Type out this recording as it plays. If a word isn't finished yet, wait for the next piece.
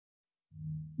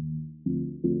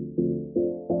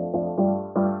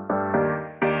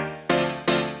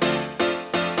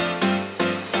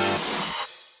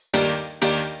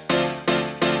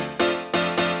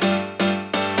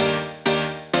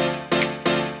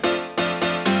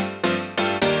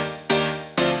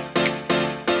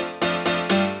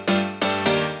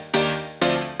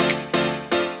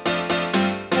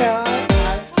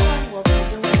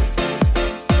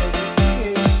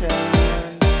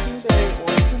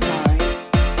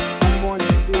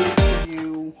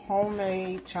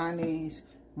Chinese,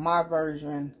 my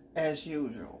version as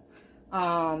usual.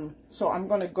 So I'm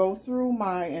going to go through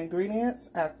my ingredients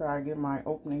after I give my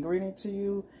open ingredient to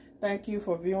you. Thank you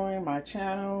for viewing my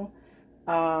channel.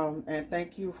 And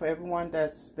thank you for everyone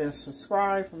that's been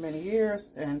subscribed for many years.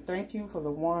 And thank you for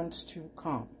the ones to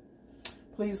come.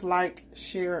 Please like,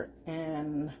 share,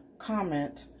 and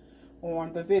comment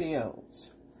on the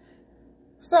videos.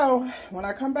 So when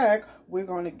I come back, we're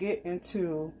going to get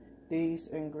into these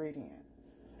ingredients.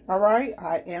 All right,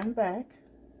 I am back.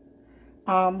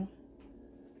 I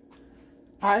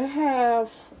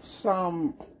have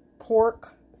some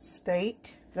pork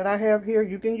steak that I have here.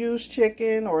 You can use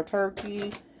chicken or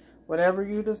turkey, whatever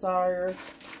you desire.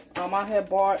 I had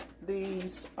bought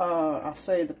these, I'll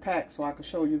save the pack so I can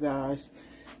show you guys.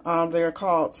 They're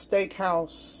called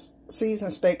Steakhouse,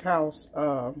 seasoned Steakhouse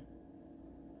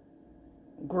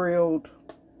grilled.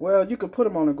 Well, you could put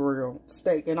them on a grill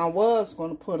steak, and I was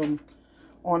going to put them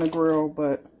on a grill,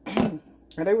 but and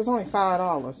they was only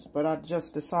 $5, but I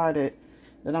just decided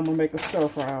that I'm gonna make a stir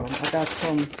fry out of them. I got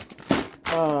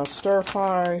some stir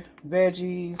fry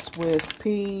veggies with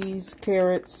peas,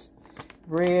 carrots,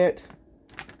 red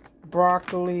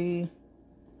broccoli,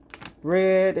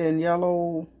 red and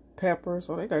yellow peppers.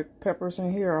 Oh, they got peppers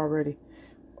in here already.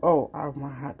 Oh, I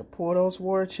might have to pull those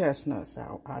water chestnuts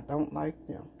out. I don't like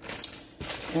them.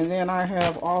 And then I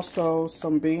have also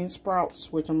some bean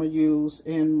sprouts, which I'm going to use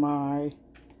in my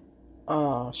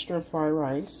shrimp fried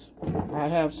rice. I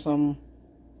have some,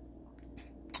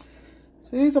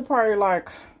 these are probably like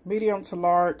medium to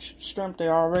large shrimp. They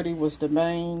already was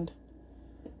deveined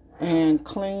and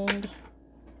cleaned,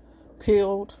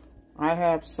 peeled. I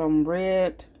have some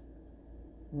red,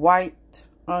 white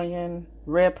onion,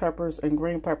 red peppers, and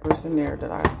green peppers in there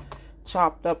that I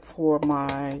chopped up for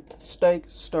my steak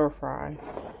stir fry.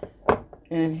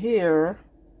 And here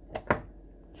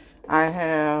I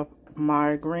have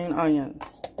my green onions.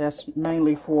 That's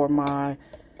mainly for my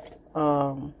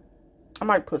I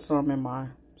might put some in my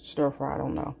stir fry, I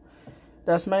don't know.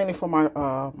 That's mainly for my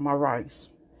my rice,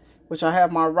 which I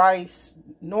have my rice.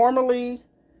 Normally,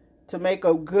 to make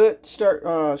a good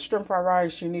shrimp fried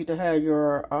rice, you need to have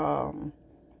your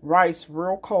rice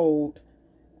real cold.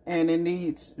 And it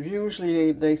needs,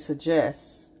 usually they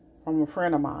suggest, from a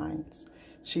friend of mine,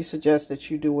 she suggests that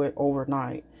you do it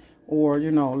overnight. Or, you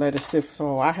know, let it sit.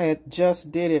 So I had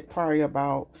just did it probably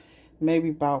maybe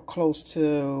about close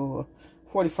to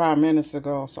 45 minutes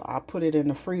ago. So I put it in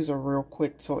the freezer real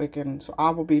quick so it can, so I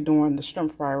will be doing the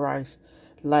shrimp fried rice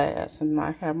last. And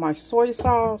I have my soy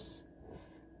sauce.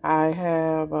 I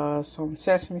have some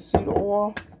sesame seed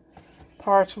oil,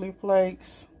 parsley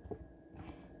flakes,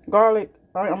 garlic,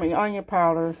 onion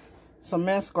powder, some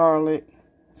minced garlic,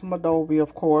 some adobe,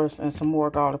 of course, and some more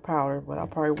garlic powder, but I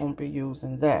probably won't be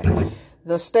using that.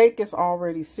 The steak is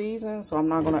already seasoned, so I'm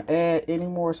not going to add any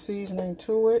more seasoning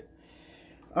to it.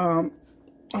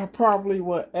 I probably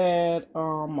would add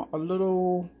a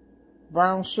little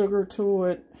brown sugar to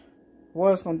it.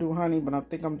 Was going to do honey, but I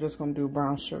think I'm just going to do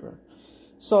brown sugar.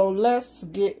 So let's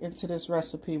get into this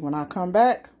recipe. When I come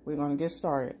back, we're going to get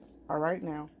started. All right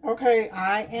now. Okay,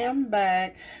 I am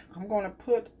back. I'm going to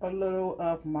put a little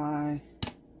of my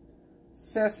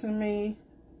sesame.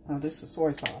 Oh, this is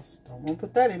soy sauce. Don't want to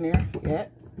put that in there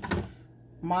yet.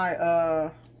 My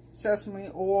sesame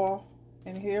oil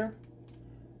in here.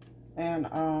 And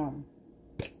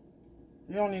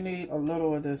you only need a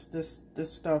little of this. This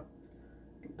stuff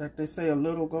that they say a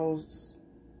little goes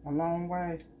a long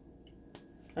way.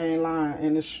 Ain't lying,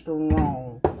 and it's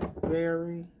strong.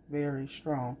 Very, very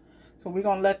strong. So we're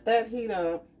going to let that heat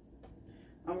up.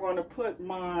 I'm going to put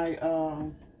my,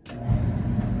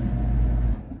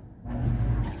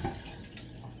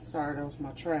 sorry, that was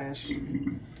my trash.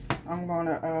 I'm going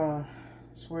to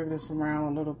swirl this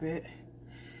around a little bit.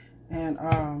 And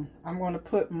I'm going to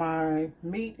put my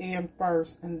meat in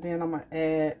first, and then I'm going to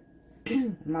add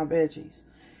my veggies.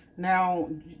 Now,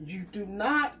 you do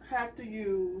not have to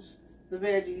use the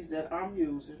veggies that I'm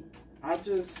using. I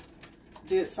just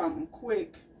did something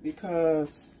quick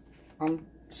because I'm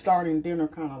starting dinner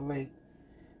kind of late,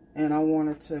 and I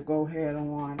wanted to go ahead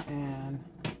on and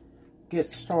get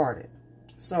started.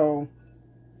 So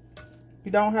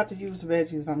you don't have to use the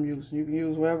veggies I'm using. You can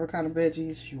use whatever kind of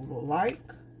veggies you will like.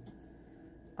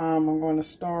 I'm going to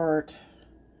start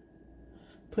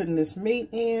putting this meat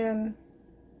in.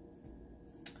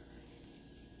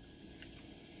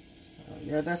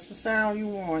 Yeah, that's the sound you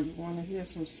want. You want to hear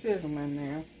some sizzling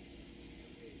there.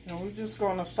 And we're just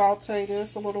going to saute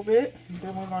this a little bit. And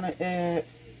then we're going to add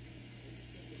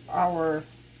our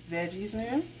veggies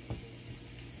in.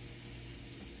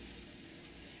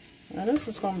 Now this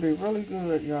is going to be really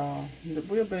good, y'all.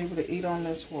 We'll be able to eat on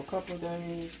this for a couple of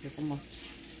days because I'm going to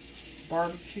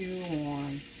barbecue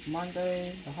on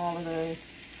Monday, the holiday.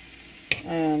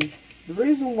 And the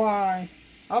reason why,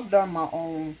 I've done my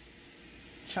own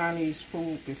Chinese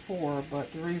food before,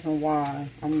 but the reason why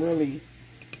I'm really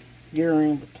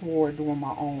gearing toward doing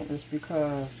my own is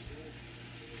because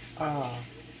I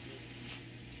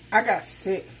got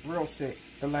sick, real sick,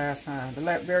 the last time.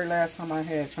 The very last time I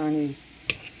had Chinese.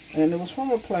 And it was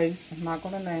from a place, I'm not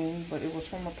going to name, but it was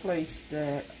from a place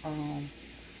that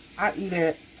I eat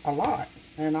at a lot.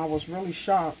 And I was really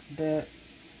shocked that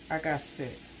I got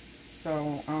sick.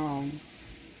 So,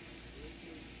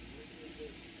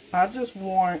 I just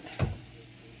want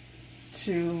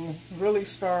to really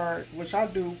start, which I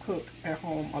do cook at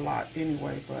home a lot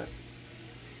anyway, but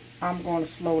I'm going to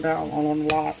slow down on a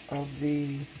lot of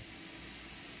the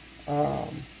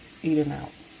eating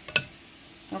out.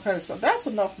 Okay, so that's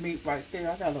enough meat right there.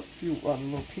 I got a few other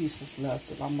little pieces left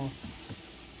that I'm going to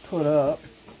put up.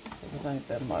 It ain't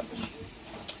that much.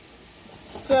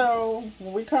 So,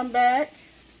 when we come back,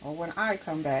 or when I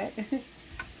come back,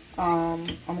 I'm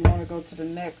going to go to the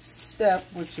next step,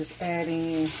 which is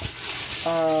adding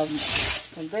some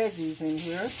veggies in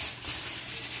here.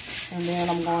 And then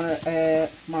I'm going to add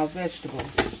my vegetables.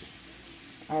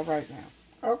 All right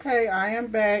now. Okay, I am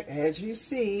back. As you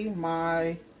see,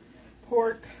 my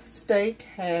pork steak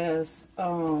has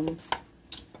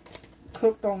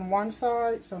cooked on one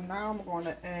side, so now I'm going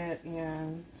to add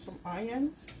in some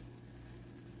onions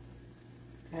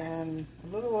and a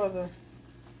little other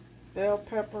bell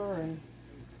pepper, and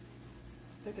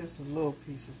I think it's the little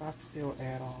pieces. I can still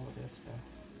add all of this stuff.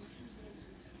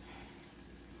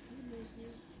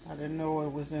 I didn't know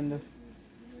it was in the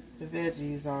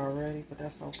veggies already, but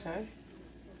that's okay.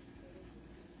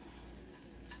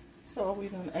 So we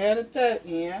done added that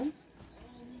in.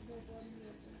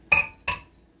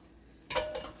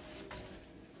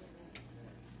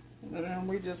 And then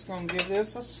we just gonna give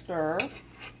this a stir.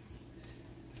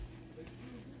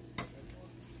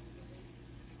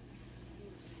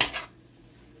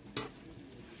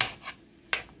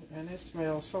 And it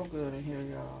smells so good in here,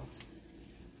 y'all.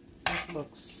 This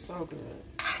looks so good.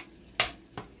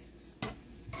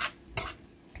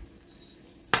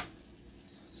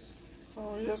 So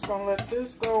we're just gonna let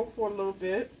this go for a little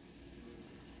bit.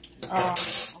 I'm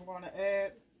gonna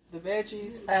add the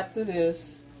veggies after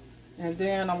this, and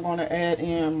then I'm gonna add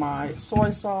in my soy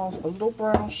sauce, a little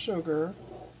brown sugar.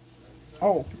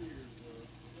 Oh,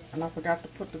 and I forgot to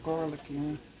put the garlic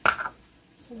in.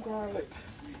 Some garlic.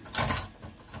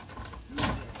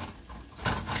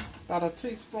 About a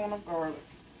teaspoon of garlic.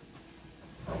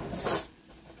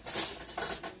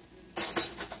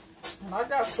 And I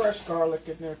got fresh garlic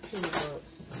in there too, but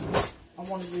I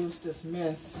want to use this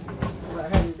minced because I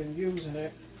haven't been using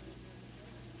it.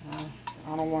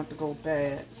 I don't want it to go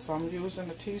bad. So I'm using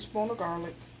a teaspoon of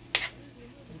garlic.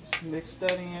 Just mix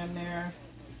that in there.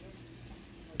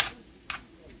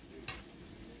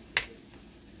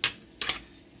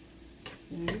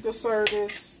 And you can serve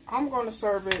this. I'm going to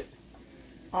serve it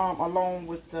along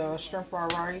with the shrimp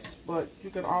fried rice, but you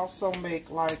can also make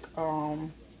like a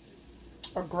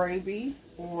gravy,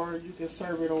 or you can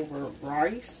serve it over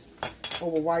rice,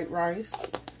 over white rice,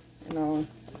 you know,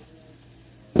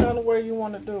 kind of way you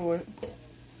want to do it.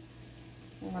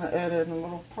 I'm going to add in a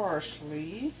little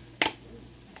parsley.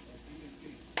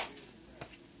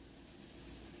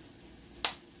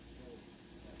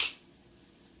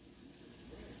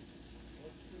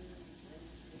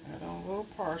 Add on a little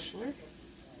parsley.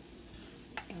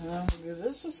 And I'm going to give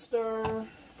this a stir.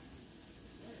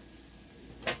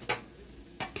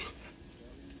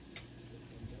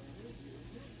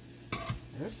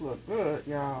 This looks good,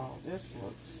 y'all. This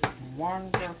looks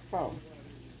wonderful.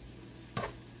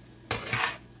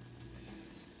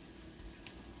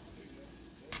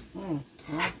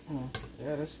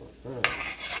 Yeah, this looks good.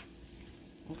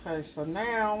 Okay, so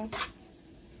now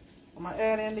I'm going to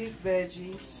add in these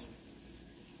veggies.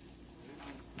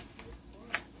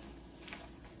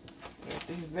 Get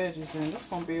these veggies in. This is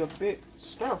going to be a big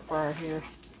stir fry here.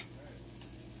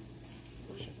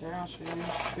 Push it down so you use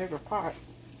a bigger pot.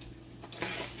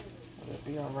 That'll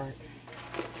be alright.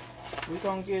 We're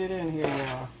going to get it in here,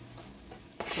 y'all.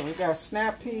 So we got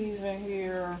snap peas in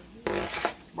here,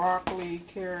 broccoli,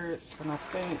 carrots, and I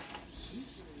think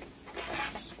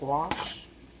squash.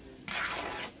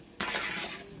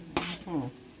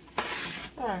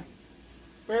 Okay.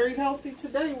 Very healthy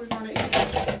today we're going to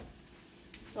eat.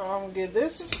 So I'm going to give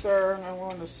this a stir, and I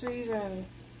want to season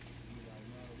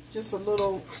just a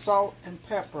little salt and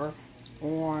pepper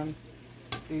on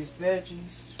these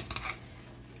veggies.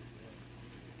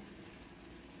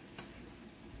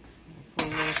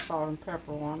 salt and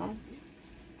pepper on them.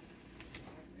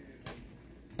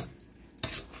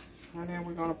 And then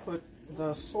we're going to put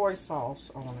the soy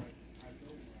sauce on it.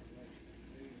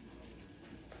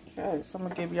 Okay, so I'm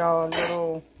going to give y'all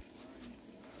a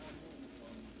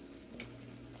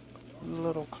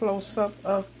little close-up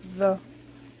of the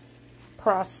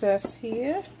process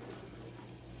here.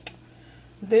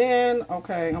 Then,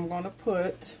 okay, I'm going to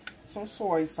put some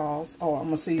soy sauce. Oh, I'm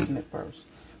going to season it first.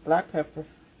 Black pepper.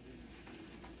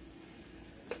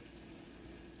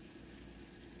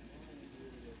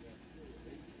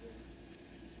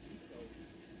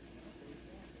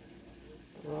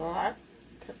 Black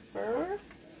pepper.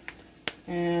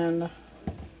 And,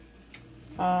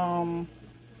 I'm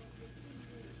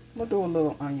going to do a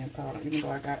little onion powder, even though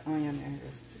I got onion in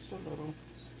here. Just a little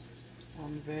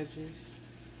on veggies.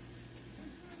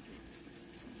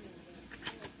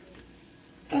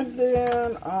 And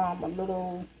then a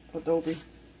little Adobe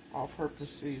all-purpose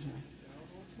seasoning.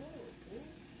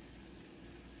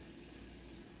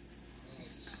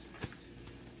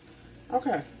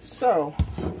 Okay, so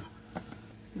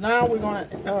now we're going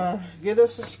to give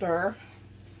this a stir,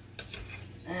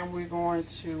 and we're going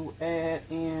to add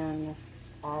in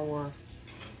our,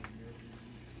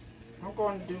 I'm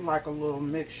going to do like a little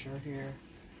mixture here.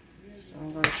 So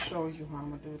I'm going to show you how I'm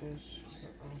going to do this.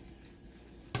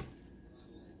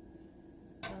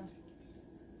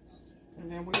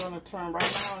 And then we're going to turn, right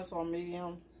now it's on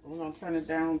medium. We're going to turn it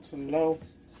down to low.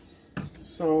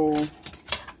 So,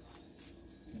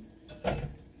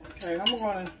 okay, I'm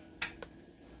going to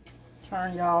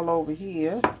turn y'all over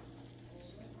here.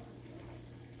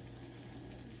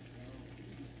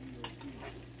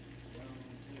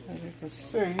 As you can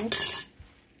see,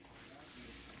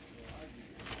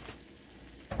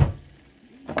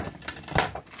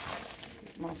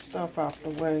 get my stuff out the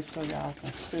way so y'all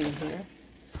can see here.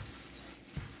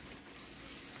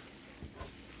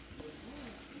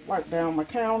 Wipe down my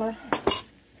counter.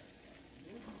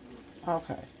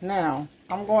 Okay, now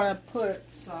I'm going to put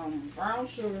some brown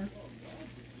sugar,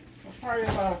 so probably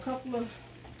about a couple of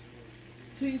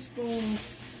teaspoons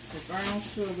of brown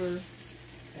sugar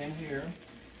in here,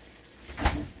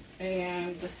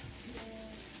 and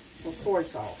some soy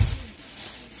sauce.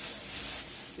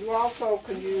 You also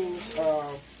can use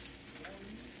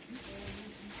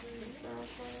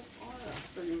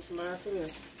use the last of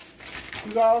this.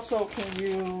 You also can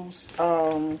use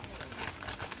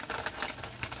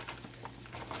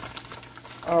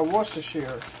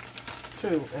Worcestershire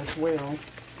too as well.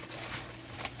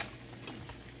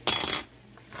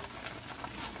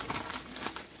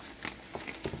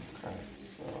 Okay,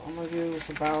 so I'm gonna use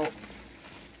about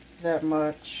that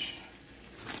much.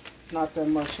 Not that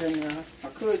much in there. I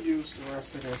could use the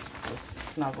rest of this, but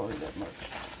it's not really that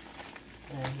much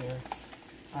in here.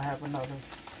 I have another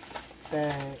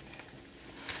bag.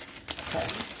 Okay,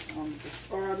 on the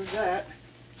start of that,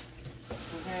 my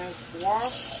hands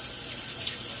wash,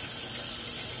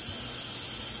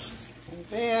 and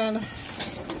then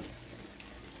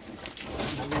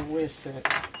I'm gonna whisk it.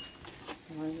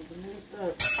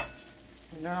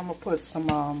 And then I'm gonna put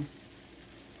some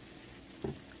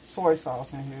soy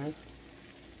sauce in here,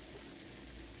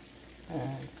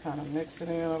 and kind of mix it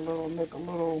in a little, make a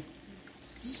little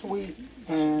sweet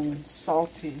and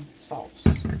salty sauce.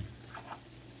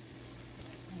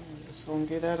 Just gonna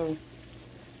give that a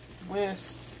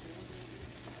whisk,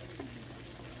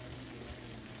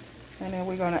 and then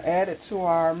we're gonna add it to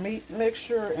our meat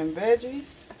mixture and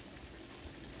veggies,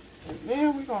 and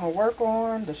then we're gonna work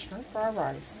on the shrimp fried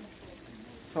rice.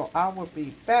 So I will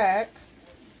be back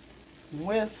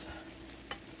with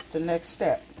the next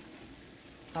step.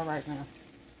 All right now.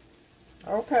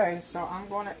 Okay, so I'm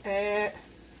gonna add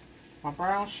my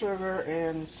brown sugar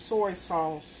and soy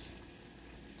sauce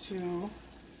to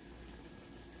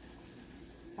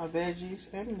my veggies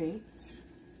and meats.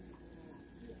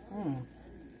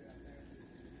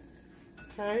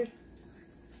 Okay.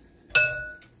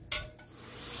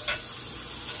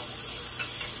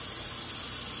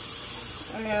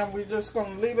 And we're just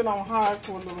going to leave it on high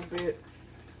for a little bit.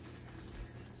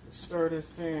 Stir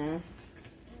this in.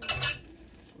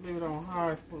 Leave it on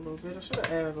high for a little bit. I should have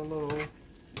added a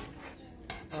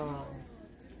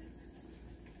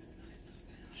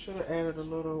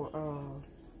little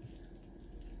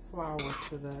flour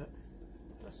to that.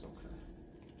 That's okay.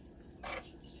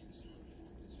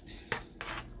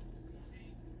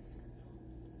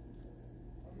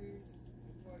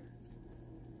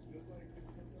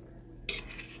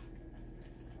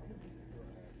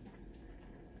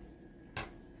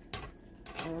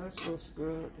 Oh, this looks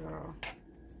good, y'all.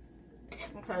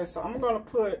 Okay, so I'm gonna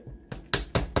put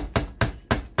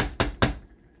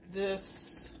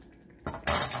this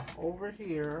over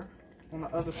here on the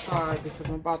other side because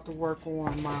I'm about to work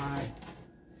on my,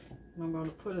 I'm going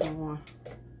to put it on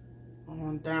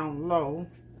down low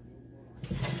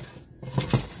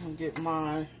and get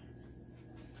my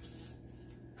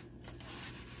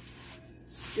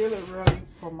skillet ready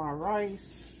for my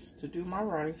rice, to do my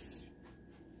rice.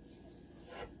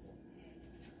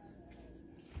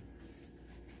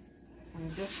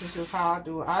 And this is just how I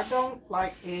do it. I don't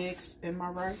like eggs in my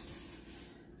rice,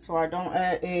 so I don't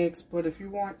add eggs, but if you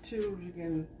want to, you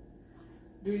can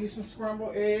do you some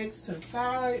scrambled eggs to the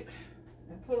side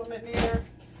and put them in there.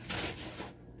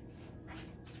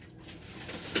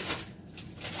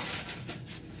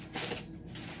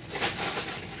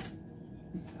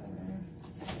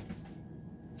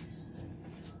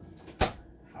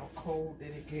 How cold did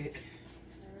it get?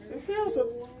 It feels a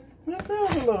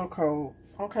little cold.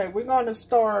 Okay, we're going to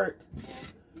start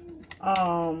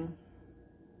our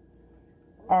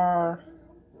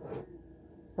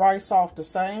rice off the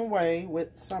same way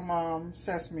with some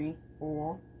sesame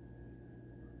oil.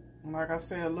 And like I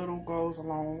said, a little goes a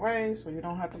long way, so you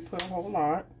don't have to put a whole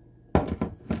lot. So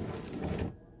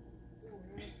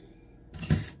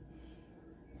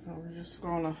we're just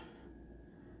going to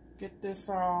get this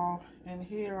all in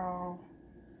here, all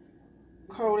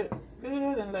coated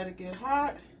good, and let it get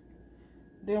hot.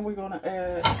 Then we're going to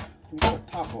add, put the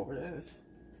top over this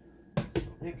so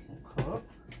it can cook.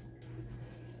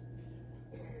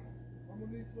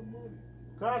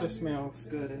 God, it smells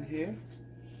good in here.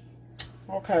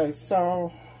 Okay,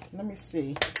 so let me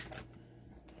see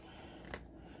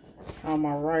how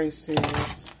my rice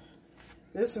is.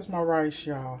 This is my rice,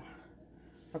 y'all.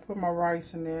 I put my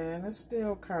rice in there and it's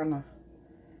still kind of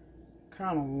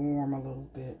warm a little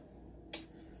bit.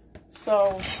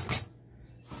 So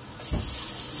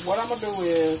what I'm gonna do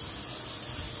is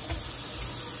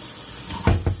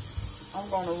I'm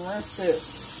gonna rinse it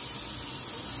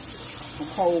in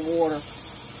cold water.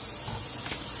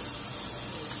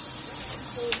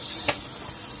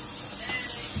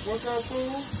 What's up,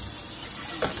 food?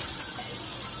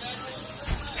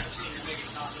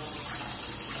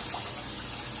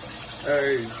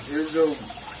 Hey, here's your...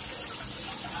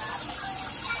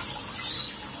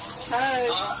 Hey. Hey,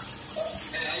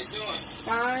 how you doing?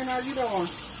 Fine, how you doing?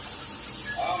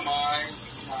 I'm alright,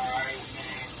 man.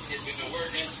 Just been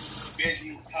working,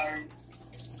 busy, tired.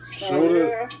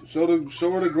 Show her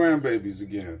the grandbabies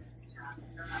again.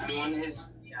 Doing his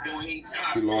He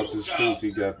hospital lost his job. tooth.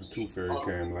 He got the tooth fairy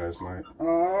came last night.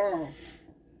 Oh.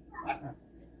 I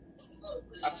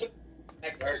took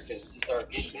back to her because she started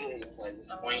getting big. It's like this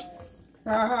point.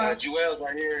 Uh-huh. Joel's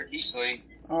right here. He sleep.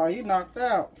 Oh, you knocked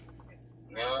out.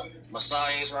 Yeah.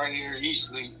 Messiah's right here. He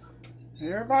sleep.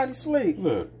 Everybody sleep.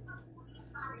 Look.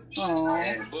 Oh.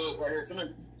 And Buzz right here. Come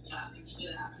here.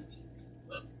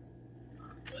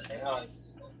 Say hi.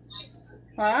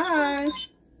 Hi.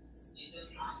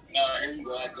 No, here you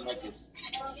go. Acting like this.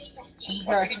 I think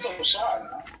Okay. he's so shy.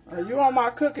 You on my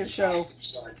cooking show.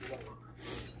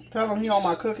 Tell them you on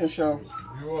my cooking show.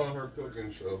 You on her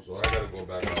cooking show, so I gotta go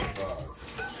back outside.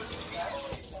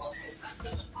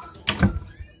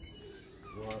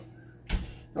 What?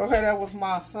 Okay, that was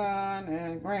my son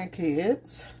and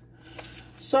grandkids.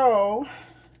 So,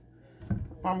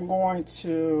 I'm going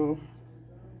to,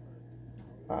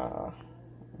 let's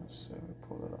see,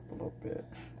 pull it up a little bit.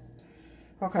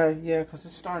 Okay, yeah, because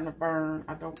it's starting to burn.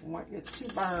 I don't want it to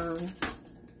burn.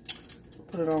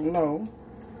 Put it on low.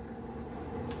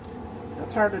 I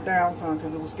turned it down some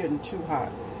because it was getting too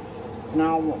hot. And I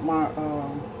don't want my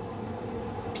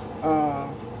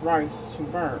rice to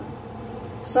burn.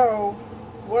 So,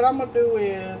 what I'm going to do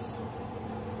is,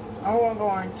 I'm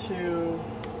going to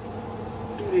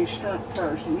do these shrimp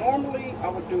first. Normally, I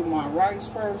would do my rice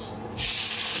first.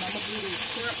 And I'm going to do these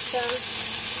shrimp first.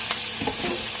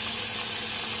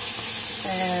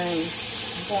 And I'm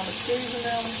going to season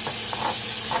them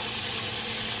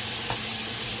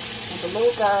with a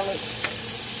little garlic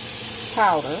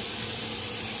powder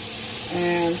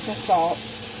and some salt.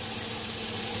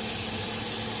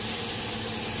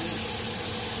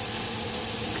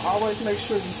 Always make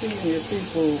sure you season your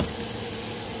seafood.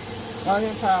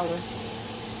 Onion powder.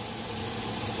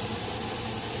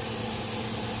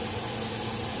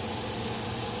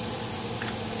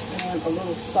 And a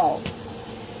little salt.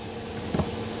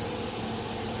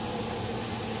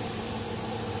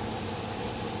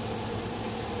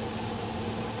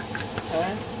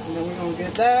 Okay, and then we're going to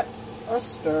give that a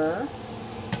stir.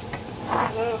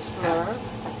 A little stir.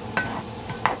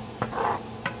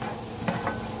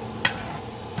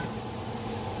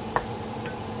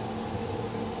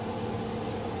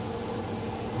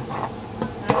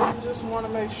 And you just want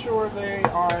to make sure they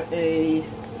are a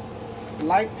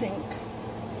light pink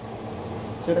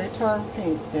till they turn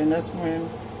pink. Then that's when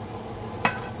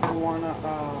you want to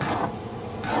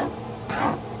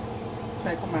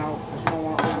take them out because you don't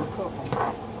want to overcook them.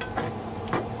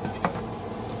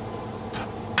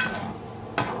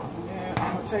 And then I'm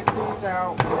going to take these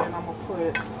out, and then I'm going to put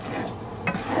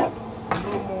a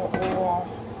little more oil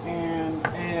and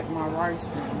add my rice in.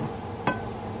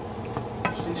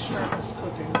 This shrimp is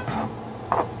cooking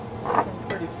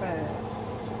pretty fast.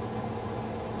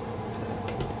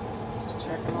 Just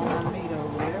checking on my meat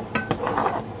over there.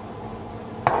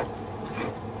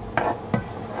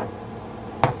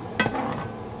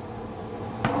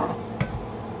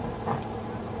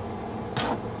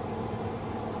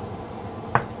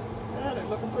 Yeah, they're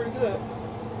looking pretty good.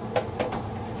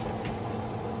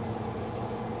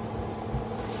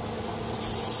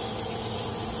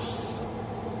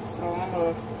 So I'm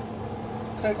going to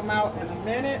take them out in a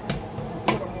minute and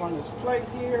put them on this plate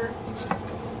here.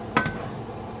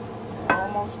 They're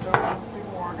almost done. A few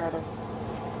more I got to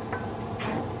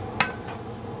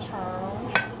turn,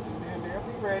 and then they'll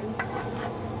be ready.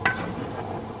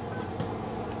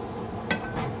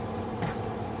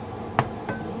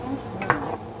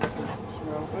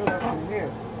 Smells good up in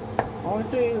here. Only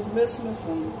thing is missing is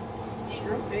some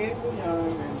shrimp eggs and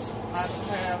young, and I don't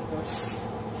have the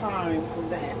time for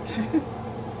that.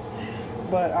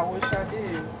 But I wish I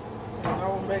did. And I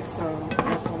will make some.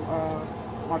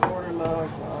 My daughter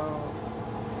loves,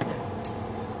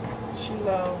 she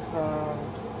loves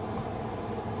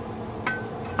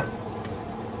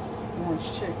orange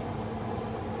chicken.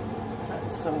 Okay,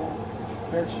 so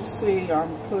as you see,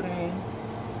 I'm putting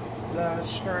the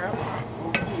shrimp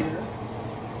over here.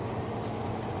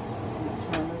 I'm going to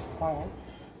turn this off.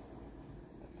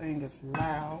 That thing is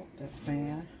loud, that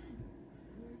fan.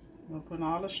 I'm putting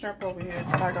all the shrimp over here.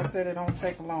 Like I said, it don't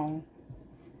take long.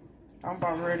 I'm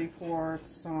about ready for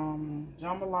some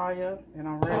jambalaya, and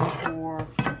I'm ready for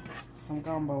some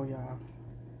gumbo, y'all.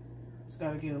 Just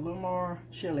got to get a little more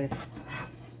chili.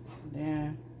 And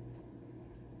then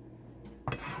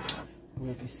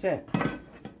we'll be set.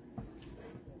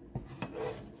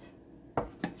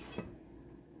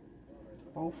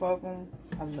 Both of them,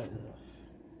 I love.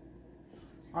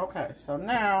 Okay, so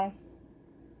now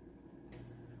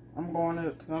I'm going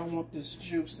to, because I don't want this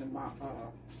juice in my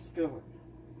skillet.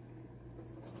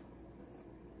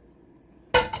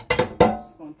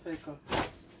 Just going to take a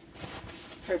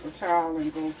paper towel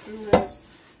and go through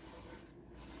this.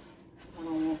 I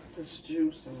don't want this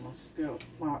juice in my skillet,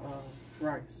 my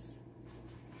rice.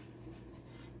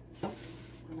 And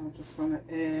I'm just going to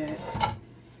add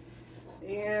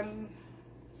in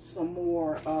some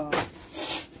more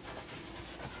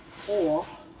oil.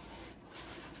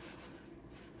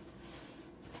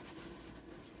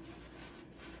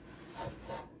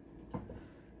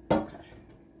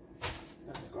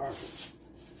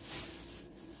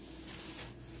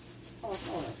 Oh,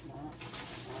 no, that's not.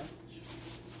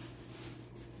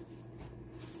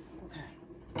 Okay.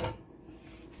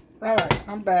 Alright,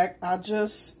 I'm back. I got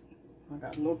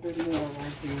a little bit more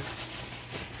right here.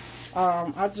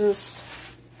 I just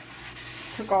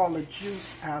took all the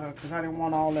juice out of it because I didn't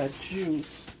want all that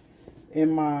juice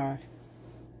in my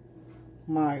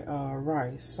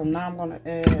rice. So now I'm going to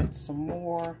add some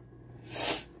more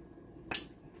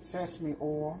sesame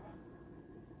oil.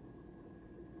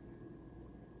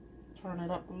 Turn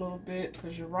it up a little bit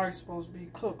because your rice is supposed to be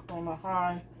cooked on a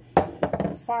high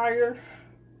fire.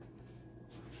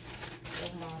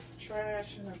 Put my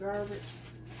trash and the garbage.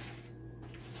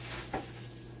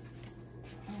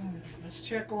 Let's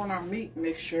check on our meat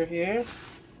mixture here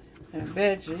and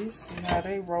veggies. See how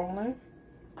they rolling.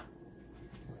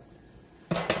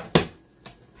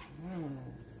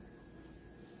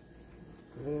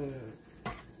 Good.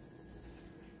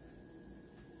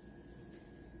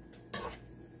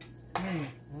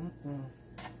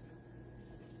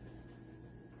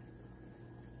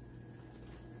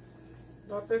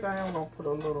 I think I am going to put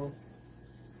a little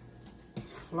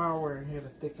flour in here to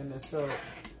thicken this up.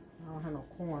 I don't have no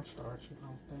cornstarch, I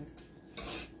don't think.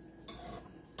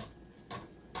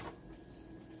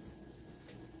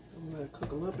 I'm going to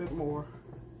cook a little bit more.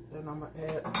 Then I'm going to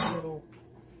add a little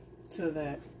to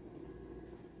that.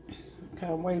 Okay,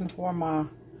 I'm waiting for my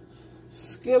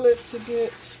skillet to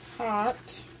get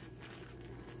hot.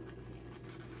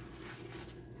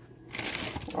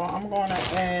 So I'm going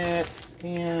to add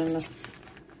in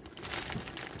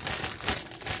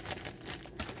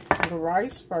the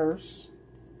rice first,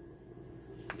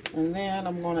 and then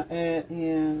I'm going to add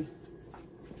in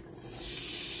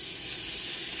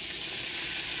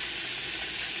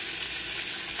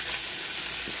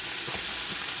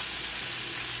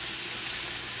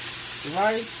the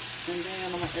rice, and then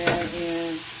I'm going to add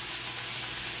in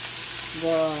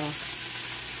the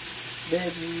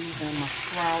veggies and my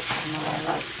sprouts and all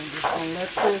that. I'm just going to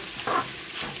let this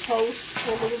toast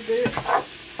for a little bit.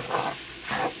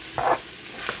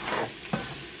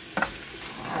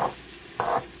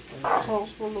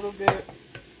 Toast for a little bit.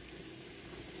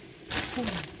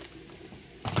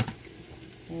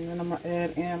 And then I'm going to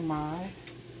add in my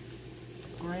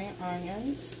green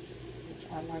onions, which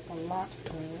I like a lot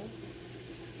of.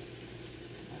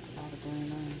 Like a lot of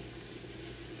green onions.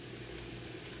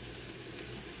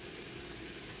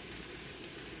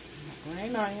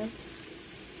 Green onions.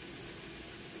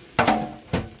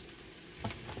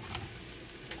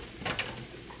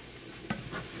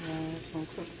 And just gonna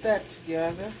cook that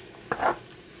together. Let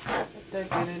that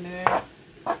get in there.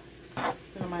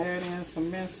 Then I'm gonna add in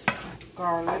some minced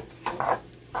garlic.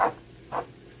 Open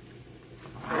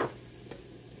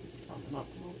up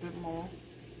a little bit more.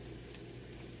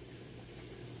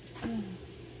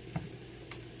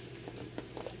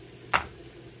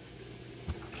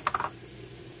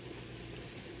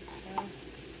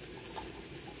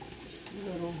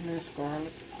 Little minced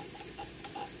garlic,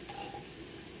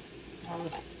 about a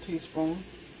teaspoon.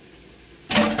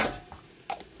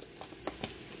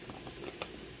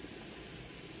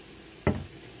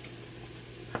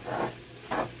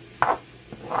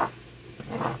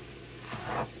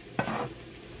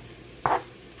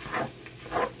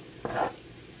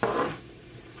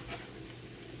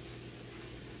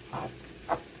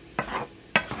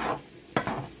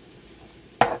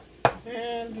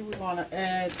 And we're going to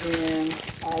add in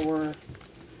our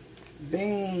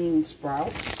bean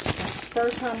sprouts. It's the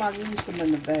first time I used them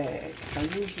in the bag. I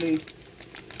usually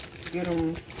get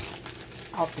them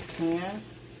out the can.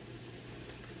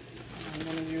 I'm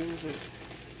going to use it.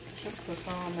 Just put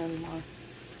some in my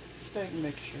steak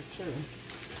mixture too.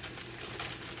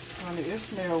 Honey, it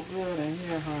smells good in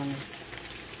here, honey.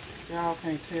 Y'all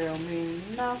can't tell me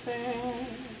nothing.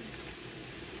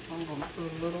 I'm going to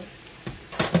put a little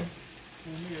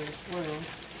in here as well.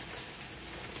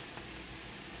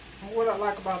 And what I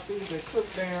like about these, they cook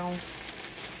down,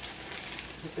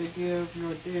 but they give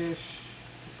your dish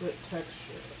good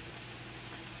texture.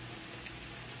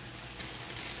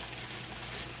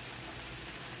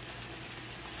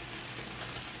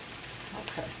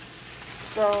 Okay,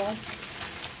 so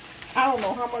I don't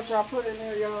know how much I put in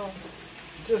there, y'all.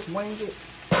 Just wing it,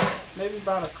 maybe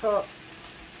about a cup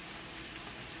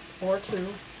or two.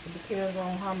 It depends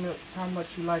on how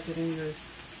much you like it in your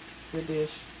dish.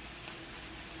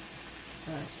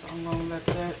 Okay, so I'm going to let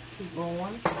that keep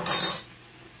going.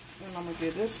 And I'm going to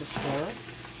give this a stir.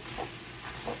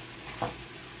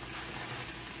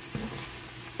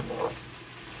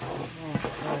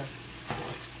 Okay.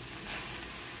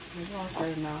 You're going to say,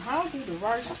 now, how do the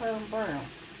rice turn brown?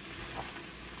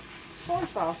 Soy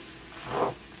sauce.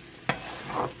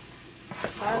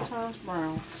 How it turns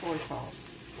brown, soy sauce.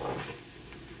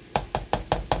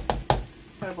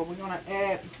 Okay, but we're going to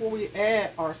add, before we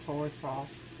add our soy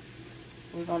sauce,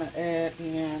 we're going to add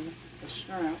in the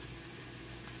shrimp.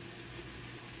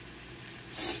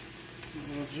 A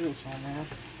little juice on there.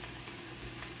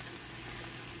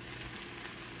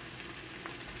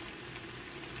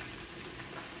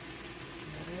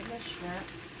 Add in the shrimp.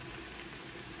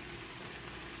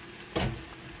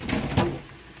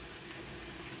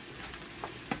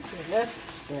 Okay, let's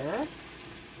stir.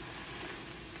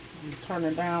 I'm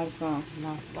turning down some.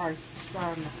 My rice is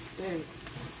starting to stick.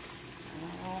 I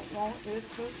don't want it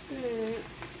to stick.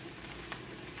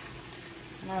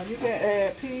 Now you can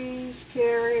add peas,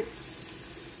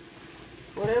 carrots,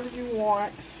 whatever you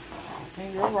want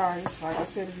in your rice. Like I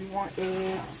said, if you want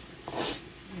eggs,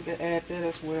 you can add that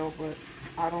as well. But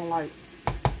I don't like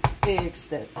eggs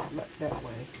that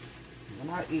way. When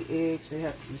I eat eggs, they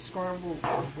have to be scrambled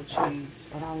with cheese,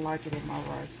 and I don't like it in my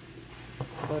rice.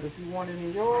 But if you want it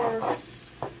in yours,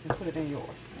 you put it in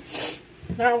yours.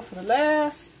 Now for the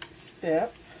last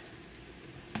step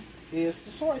is the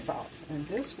soy sauce. And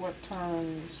this is what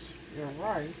turns your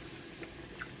rice.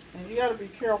 And you got to be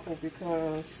careful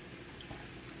because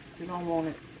you don't want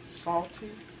it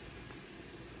salty.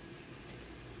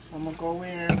 So I'm going to go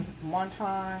in one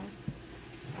time,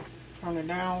 turn it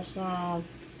down some.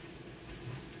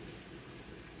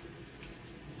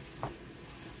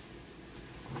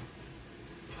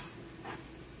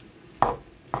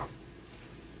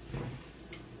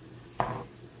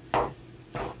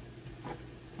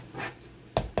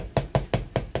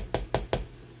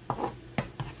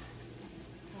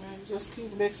 Just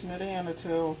keep mixing it in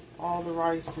until all the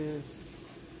rice is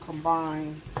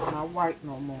combined. It's not white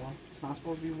no more. It's not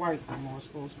supposed to be white no more. It's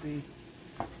supposed to be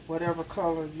whatever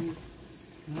color you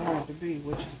I want it to be,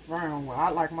 which is brown. Well, I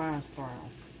like mine's brown.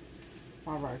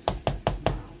 My rice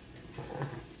brown.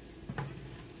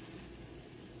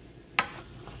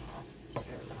 So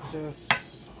just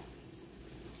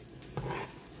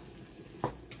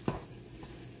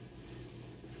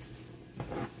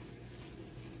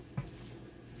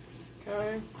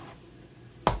okay.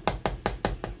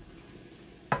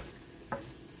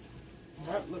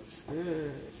 That looks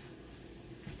good.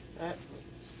 That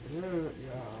looks good,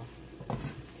 y'all.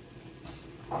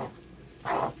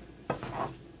 Okay,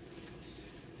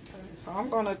 so I'm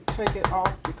gonna take it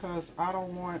off because I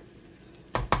don't want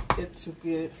it to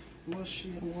get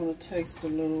mushy. I'm gonna taste a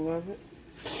little of it.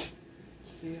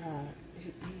 See how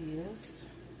it is.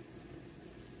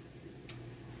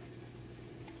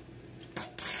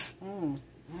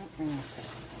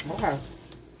 Okay.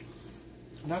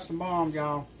 That's the bomb,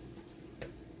 y'all.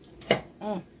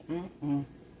 Let me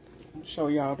show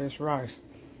y'all this rice.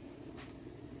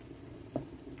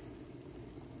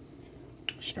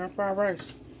 Shrimp fried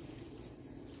rice.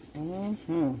 Look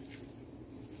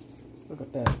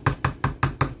at that.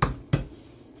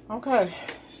 Okay,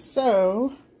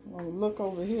 so I'm gonna look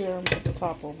over here and put the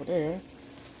top over there.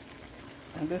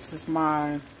 And this is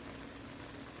my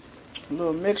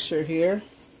little mixture here.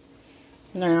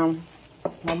 Now,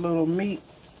 my little meat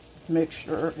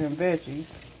mixture and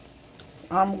veggies.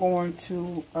 I'm going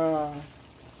to put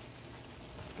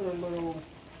a little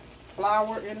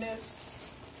flour in this.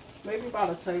 Maybe about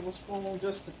a tablespoon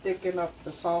just to thicken up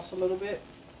the sauce a little bit.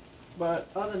 But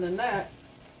other than that,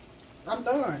 I'm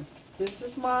done. This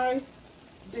is my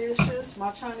dishes,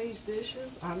 my Chinese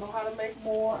dishes. I know how to make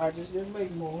more. I just didn't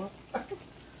make more.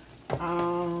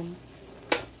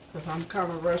 Because I'm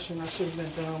kind of rushing. I should have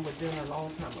been done with dinner a long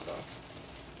time ago.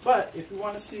 But if you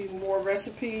want to see more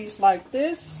recipes like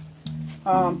this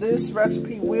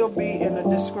recipe will be in the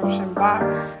description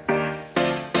box.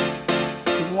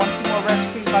 If you want to see more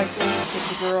recipes like this, hit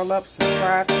the girl up,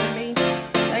 subscribe to me.